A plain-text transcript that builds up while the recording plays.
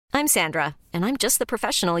I'm Sandra, and I'm just the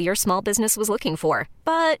professional your small business was looking for.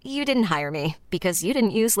 But you didn't hire me because you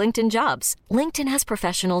didn't use LinkedIn Jobs. LinkedIn has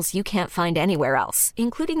professionals you can't find anywhere else,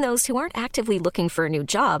 including those who aren't actively looking for a new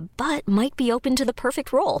job, but might be open to the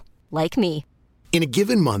perfect role, like me. In a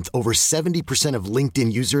given month, over 70% of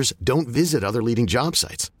LinkedIn users don't visit other leading job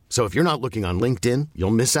sites. So if you're not looking on LinkedIn,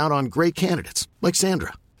 you'll miss out on great candidates like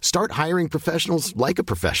Sandra. Start hiring professionals like a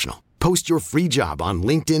professional. Post your free job on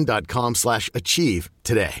linkedin.com/achieve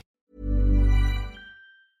today.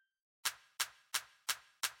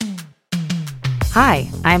 Hi,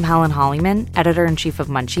 I'm Helen Hollyman, editor-in-chief of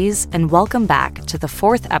Munchies, and welcome back to the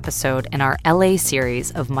 4th episode in our LA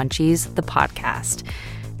series of Munchies, the podcast.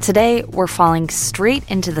 Today, we're falling straight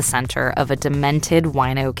into the center of a demented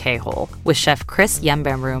wino K-hole with chef Chris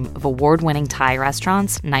Yembamroom of award-winning Thai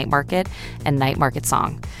restaurants Night Market and Night Market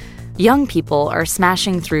Song. Young people are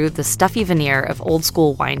smashing through the stuffy veneer of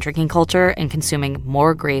old-school wine drinking culture and consuming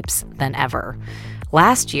more grapes than ever.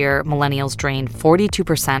 Last year, millennials drained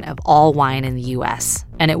 42% of all wine in the U.S.,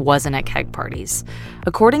 and it wasn't at keg parties.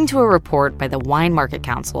 According to a report by the Wine Market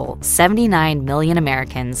Council, 79 million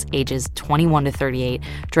Americans ages 21 to 38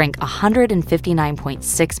 drank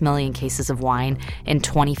 159.6 million cases of wine in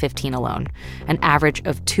 2015 alone, an average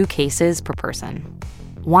of 2 cases per person.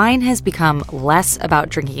 Wine has become less about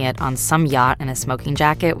drinking it on some yacht in a smoking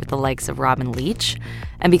jacket with the likes of Robin Leach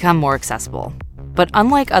and become more accessible. But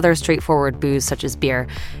unlike other straightforward booze such as beer,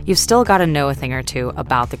 you've still got to know a thing or two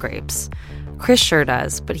about the grapes. Chris sure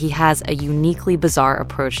does, but he has a uniquely bizarre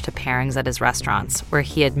approach to pairings at his restaurants, where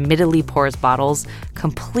he admittedly pours bottles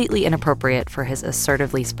completely inappropriate for his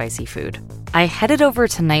assertively spicy food. I headed over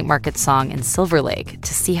to Night Market Song in Silver Lake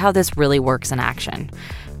to see how this really works in action.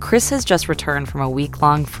 Chris has just returned from a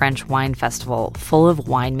week-long French wine festival full of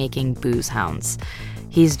winemaking booze hounds.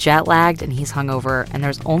 He's jet-lagged and he's hungover, and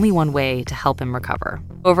there's only one way to help him recover.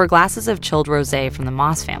 Over glasses of chilled rosé from the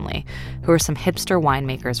Moss family, who are some hipster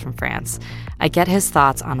winemakers from France, I get his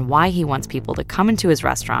thoughts on why he wants people to come into his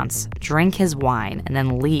restaurants, drink his wine, and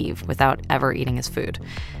then leave without ever eating his food.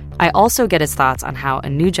 I also get his thoughts on how a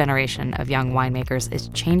new generation of young winemakers is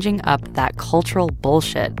changing up that cultural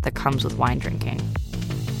bullshit that comes with wine drinking.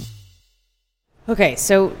 Okay,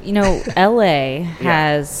 so, LA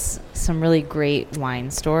has some really great wine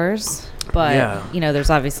stores, but, there's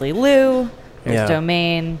obviously Lou, there's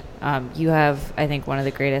Domaine. You have, I think, one of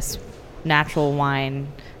the greatest natural wine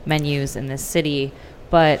menus in this city,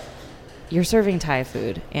 but you're serving Thai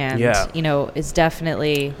food, and, it's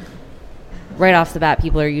definitely, right off the bat,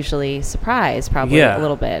 people are usually surprised, probably, a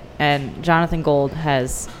little bit. And Jonathan Gold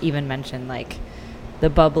has even mentioned, the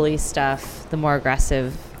bubbly stuff, the more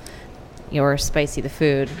aggressive or spicy the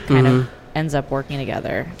food kind of ends up working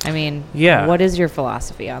together. I mean, what is your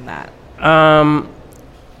philosophy on that?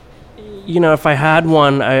 If I had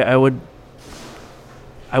one, I would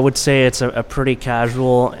say it's a pretty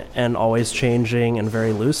casual and always changing and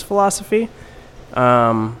very loose philosophy.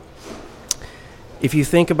 If you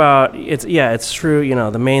think about it, it's true.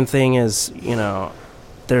 The main thing is,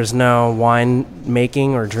 there's no wine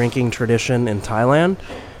making or drinking tradition in Thailand.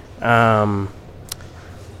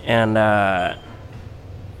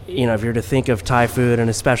 If you're to think of Thai food, and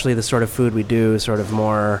especially the sort of food we do, sort of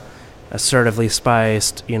more assertively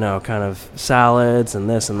spiced, kind of salads and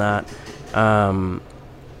this and that,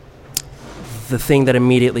 the thing that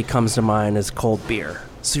immediately comes to mind is cold beer.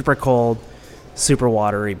 Super cold, super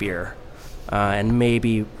watery beer, and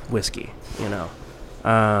maybe whiskey,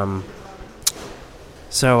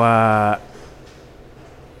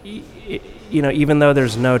 even though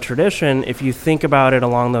there's no tradition, if you think about it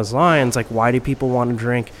along those lines, why do people want to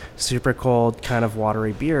drink super cold, kind of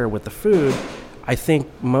watery beer with the food? I think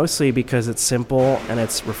mostly because it's simple and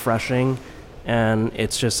it's refreshing and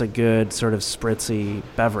it's just a good sort of spritzy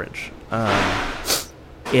beverage.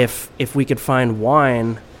 If we could find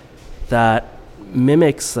wine that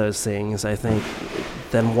mimics those things, I think,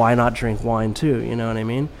 then why not drink wine too? You know what I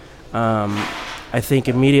mean? I think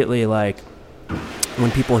immediately,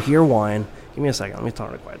 when people hear wine, give me a second. Let me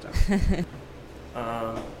turn it quiet down.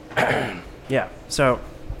 So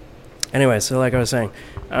like I was saying,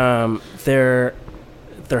 there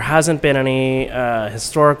hasn't been any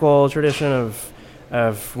historical tradition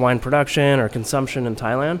of wine production or consumption in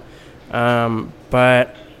Thailand.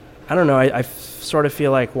 But I don't know. I sort of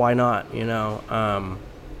feel like, why not? I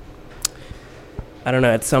don't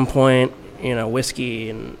know. At some point, whiskey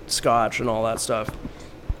and scotch and all that stuff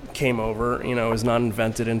came over. It was not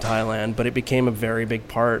invented in Thailand, but it became a very big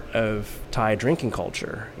part of Thai drinking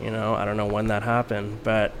culture. I don't know when that happened,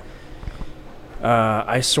 but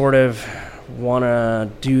I sort of want to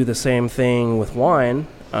do the same thing with wine.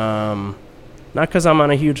 not because I'm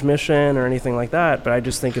on a huge mission or anything like that, but I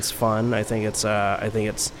just think it's fun. I think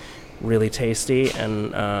it's really tasty,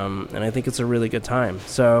 and I think it's a really good time.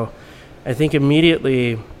 So I think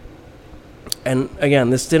immediately, and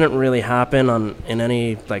again, this didn't really happen in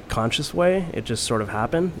any like conscious way. It just sort of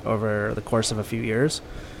happened over the course of a few years.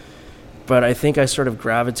 But I think I sort of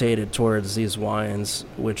gravitated towards these wines,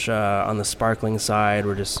 which on the sparkling side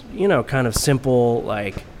were just, kind of simple,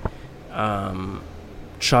 like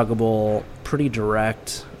chuggable, pretty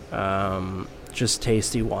direct, just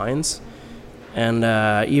tasty wines. And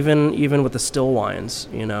even with the still wines,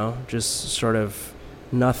 just sort of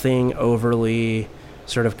nothing overly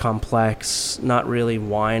sort of complex, not really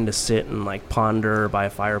wine to sit and like ponder by a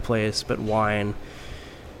fireplace, but wine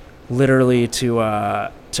literally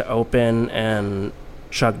to open and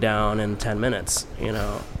chug down in 10 minutes,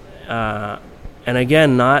 and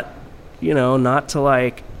again, not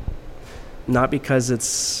because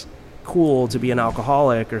it's cool to be an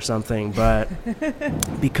alcoholic or something, but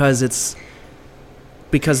because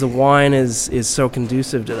the wine is so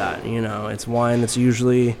conducive to that. It's wine that's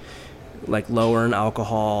usually like lower in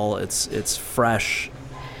alcohol. It's fresh.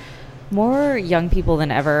 More young people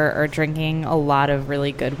than ever are drinking a lot of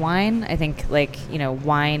really good wine. I think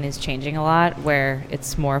wine is changing a lot where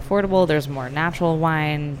it's more affordable. There's more natural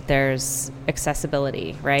wine. There's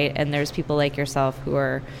accessibility, right? And there's people like yourself who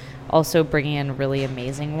are also bringing in really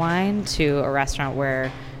amazing wine to a restaurant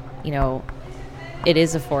where, it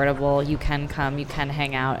is affordable. You can come, you can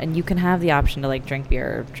hang out, and you can have the option to like drink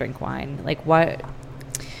beer or drink wine. Like why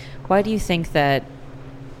do you think that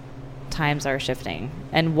times are shifting,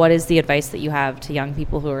 and what is the advice that you have to young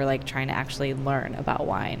people who are like trying to actually learn about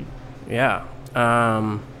wine?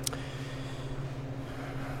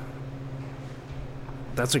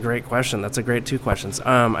 That's a great question. That's a great two questions.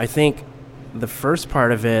 I think the first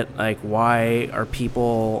part of it, like, why are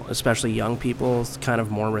people, especially young people, kind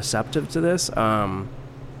of more receptive to this? I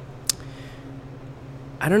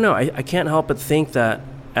don't know. I can't help but think that,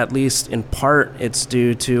 at least in part, it's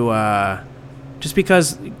due to just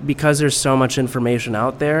because there's so much information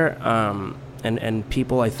out there, and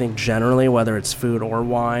people, I think, generally, whether it's food or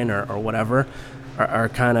wine or whatever, are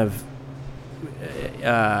kind of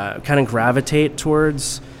gravitate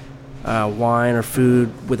towards wine or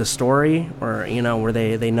food with a story, or where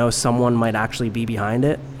they know someone might actually be behind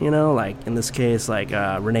it. Like in this case, like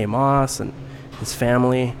Rene Moss and his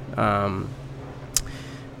family, or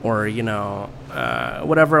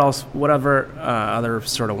whatever other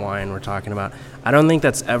sort of wine we're talking about. I don't think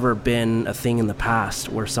that's ever been a thing in the past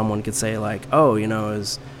where someone could say like, oh,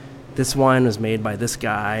 this wine was made by this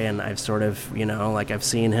guy, and I've sort of, like I've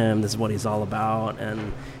seen him, this is what he's all about,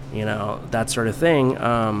 and that sort of thing.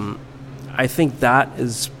 I think that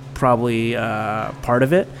is probably part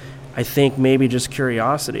of it. I think maybe just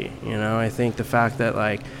curiosity. I think the fact that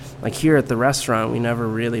like here at the restaurant, we never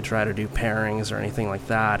really try to do pairings or anything like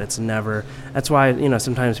that. It's never. That's why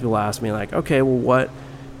sometimes people ask me like, okay, well, what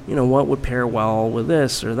would pair well with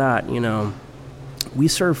this or that? We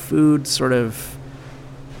serve food sort of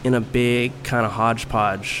in a big kind of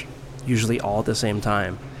hodgepodge, usually all at the same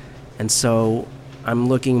time, and so I'm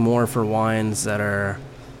looking more for wines that are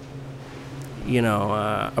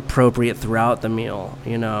appropriate throughout the meal,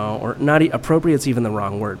 or not appropriate's even the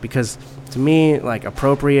wrong word, because to me, like,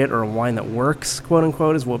 appropriate or a wine that works, quote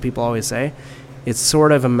unquote, is what people always say. It's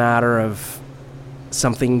sort of a matter of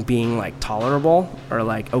something being like tolerable or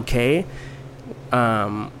like okay,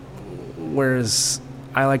 whereas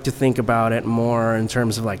I like to think about it more in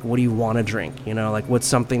terms of like, what do you want to drink? Like, what's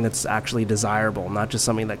something that's actually desirable, not just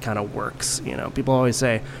something that kind of works. People always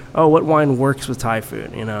say, oh, what wine works with Thai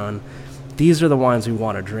food, and these are the wines we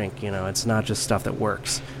want to drink. It's not just stuff that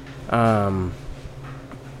works. And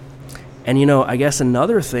I guess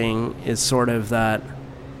another thing is sort of that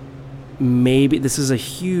maybe this is a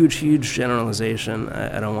huge generalization.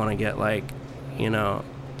 I don't want to get like,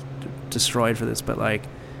 destroyed for this, but like,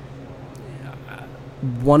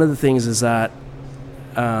 one of the things is that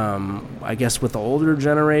I guess with the older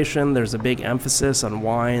generation, there's a big emphasis on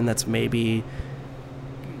wine that's maybe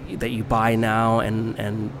that you buy now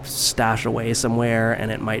and stash away somewhere,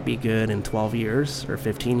 and it might be good in 12 years or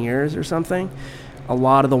 15 years or something. A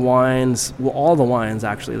lot of the wines, well, all the wines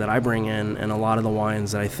actually that I bring in, and a lot of the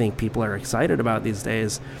wines that I think people are excited about these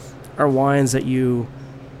days, are wines that you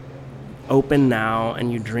open now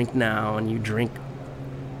and you drink now, and you drink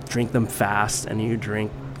them fast, and you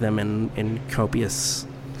drink them in copious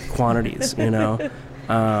quantities.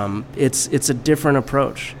 It's a different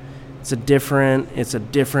approach. It's a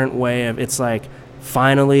different way of. It's like,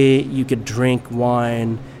 finally you could drink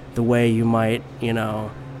wine the way you might,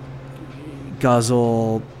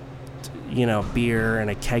 guzzle, beer and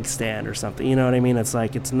a keg stand or something. You know what I mean? It's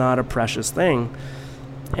like, it's not a precious thing,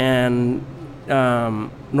 and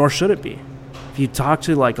nor should it be. If you talk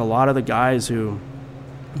to like a lot of the guys who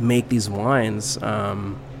make these wines,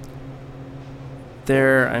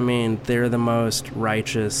 they're the most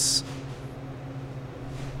righteous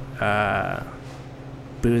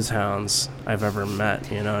booze hounds I've ever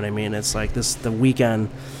met. You know what I mean? It's like the weekend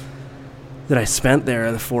that I spent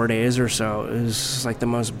there, the 4 days or so, it was just like the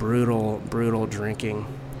most brutal drinking.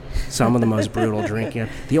 Some of the most brutal drinking.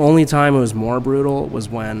 The only time it was more brutal was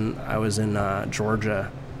when I was in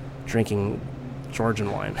Georgia drinking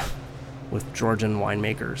Georgian wine with Georgian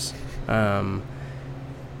winemakers.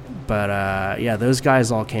 But those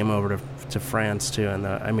guys all came over to France too,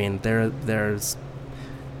 and they're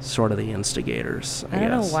sort of the instigators, I don't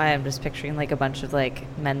guess. know why I'm just picturing like a bunch of like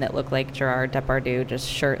men that look like Gerard Depardieu, just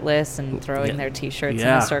shirtless and throwing their t-shirts in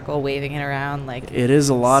a circle, waving it around. Like, it is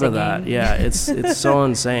a lot singing. of that. Yeah, it's so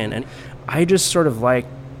insane. And I just sort of like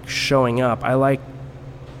showing up. I like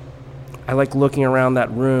looking around that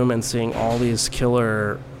room and seeing all these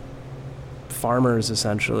killer farmers,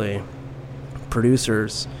 essentially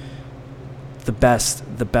producers, the best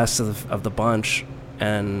of the bunch.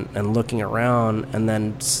 And looking around, and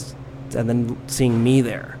then seeing me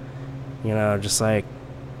there, just like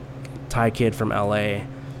Thai kid from LA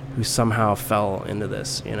who somehow fell into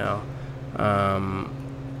this.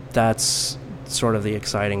 That's sort of the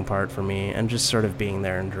exciting part for me, and just sort of being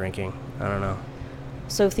there and drinking. I don't know.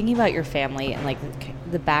 So thinking about your family and like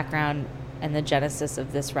the background and the genesis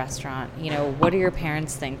of this restaurant, what do your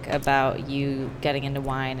parents think about you getting into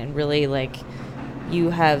wine? And really, like, you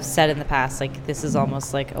have said in the past, like, this is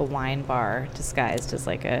almost like a wine bar disguised as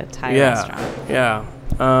like a Thai restaurant. Yeah.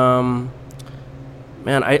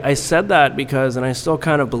 Man, I said that because, and I still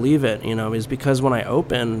kind of believe it, is because when I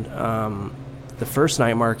opened the first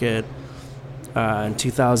night market in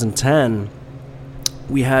 2010,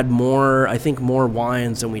 we had more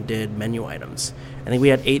wines than we did menu items. I think we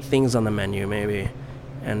had 8 things on the menu maybe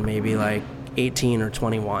like 18 or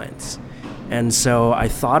 20 wines. And so I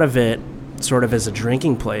thought of it sort of as a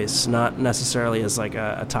drinking place, not necessarily as like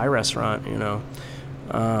a Thai restaurant,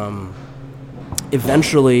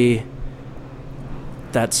 Eventually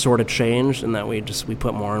that sort of changed, and that we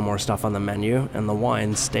put more and more stuff on the menu, and the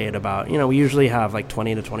wines stayed about, we usually have like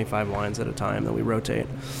 20 to 25 wines at a time that we rotate.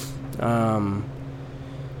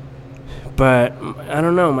 But I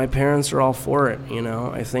don't know, my parents are all for it,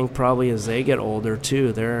 I think probably as they get older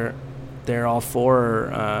too, they're all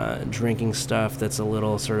for drinking stuff that's a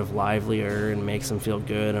little sort of livelier and makes them feel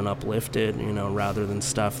good and uplifted, rather than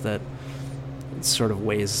stuff that sort of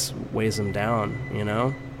weighs them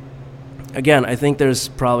down, Again, I think there's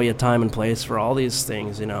probably a time and place for all these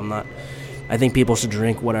things, I think people should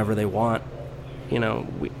drink whatever they want.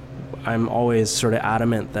 I'm always sort of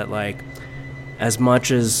adamant that, like, as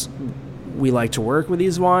much as we like to work with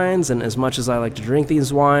these wines, and as much as I like to drink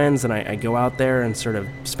these wines, and I go out there and sort of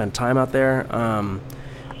spend time out there, I'm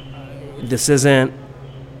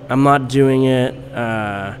not doing it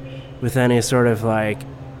with any sort of like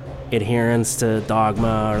adherence to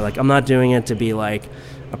dogma, or like, I'm not doing it to be like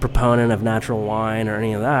a proponent of natural wine or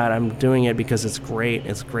any of that. I'm doing it because it's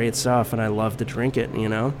great stuff, and I love to drink it.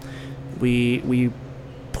 We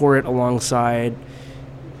pour it alongside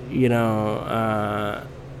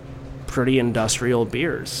pretty industrial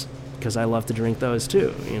beers, because I love to drink those too,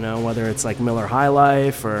 whether it's like Miller High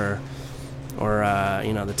Life or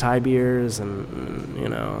the Thai beers,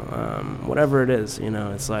 and whatever it is,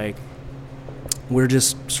 it's like we're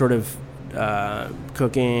just sort of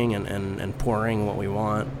cooking and pouring what we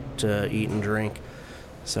want to eat and drink.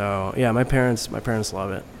 So yeah, my parents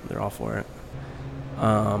love it. They're all for it.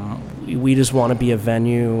 We just want to be a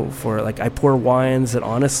venue for, like, I pour wines that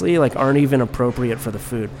honestly, like, aren't even appropriate for the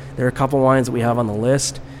food. There are a couple wines that we have on the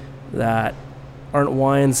list that aren't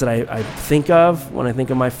wines that I think of when I think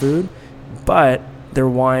of my food, but they're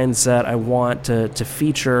wines that I want to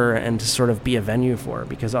feature and to sort of be a venue for,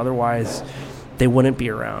 because otherwise they wouldn't be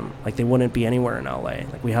around. Like, they wouldn't be anywhere in LA.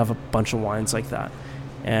 Like, we have a bunch of wines like that.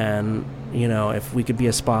 And, if we could be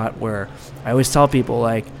a spot where, I always tell people,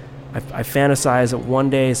 like, I fantasize that one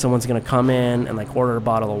day someone's going to come in and like order a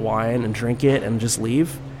bottle of wine and drink it and just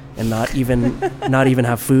leave and not even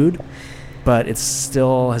have food. But it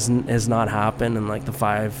still has not happened in like the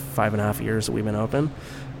 5.5 years that we've been open.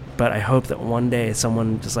 But I hope that one day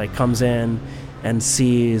someone just like comes in and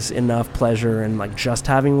sees enough pleasure in like just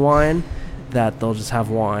having wine that they'll just have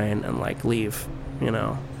wine and like leave,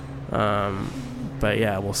 But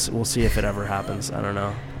yeah, we'll see if it ever happens. I don't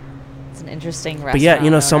know. It's an interesting restaurant. But yeah,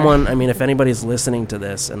 owner. someone, if anybody's listening to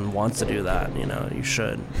this and wants to do that, you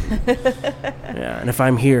should. Yeah, and if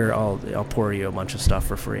I'm here, I'll pour you a bunch of stuff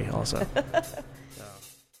for free also.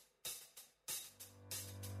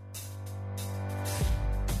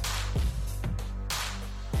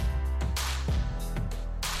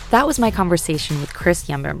 That was my conversation with Chris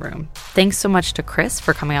Yembamroom. Thanks so much to Chris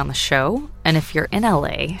for coming on the show. And if you're in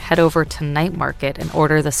LA, head over to Night Market and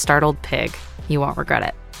order the Startled Pig. You won't regret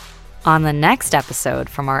it. On the next episode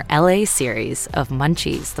from our LA series of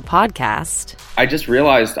Munchies, the podcast. I just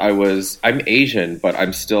realized I'm Asian, but I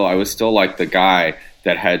was still like the guy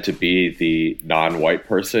that had to be the non-white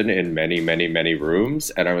person in many, many, many rooms.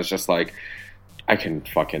 And I was just like, I can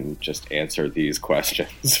fucking just answer these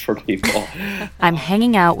questions for people. I'm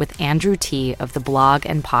hanging out with Andrew T. of the blog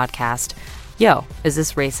and podcast, Yo, Is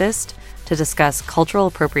This Racist?, to discuss cultural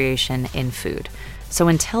appropriation in food. So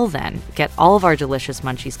until then, get all of our delicious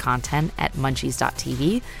Munchies content at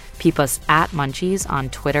munchies.tv. Peep us at Munchies on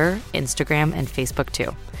Twitter, Instagram, and Facebook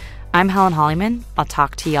too. I'm Helen Hollyman. I'll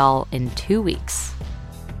talk to y'all in 2 weeks.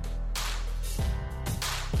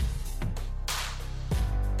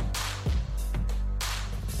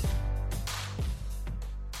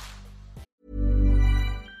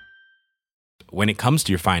 When it comes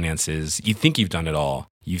to your finances, you think you've done it all.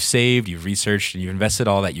 You've saved, you've researched, and you've invested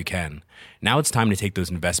all that you can. Now it's time to take those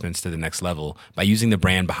investments to the next level by using the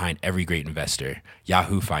brand behind every great investor,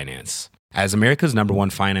 Yahoo Finance. As America's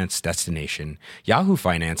 #1 finance destination, Yahoo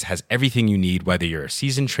Finance has everything you need, whether you're a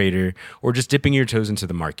seasoned trader or just dipping your toes into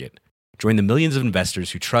the market. Join the millions of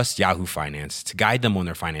investors who trust Yahoo Finance to guide them on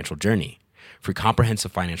their financial journey. For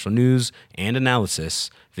comprehensive financial news and analysis,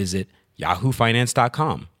 visit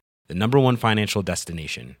yahoofinance.com. The #1 financial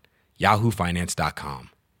destination, yahoofinance.com.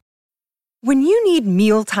 When you need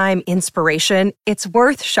mealtime inspiration, it's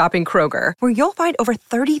worth shopping Kroger, where you'll find over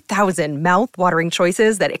 30,000 mouth-watering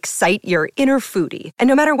choices that excite your inner foodie. And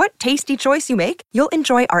no matter what tasty choice you make, you'll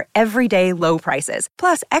enjoy our everyday low prices,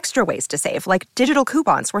 plus extra ways to save, like digital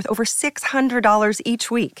coupons worth over $600 each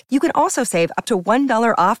week. You can also save up to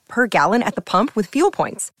 $1 off per gallon at the pump with fuel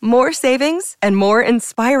points. More savings and more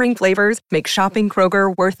inspiring flavors make shopping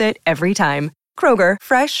Kroger worth it every time. Kroger,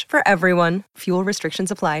 fresh for everyone. Fuel restrictions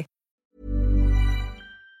apply.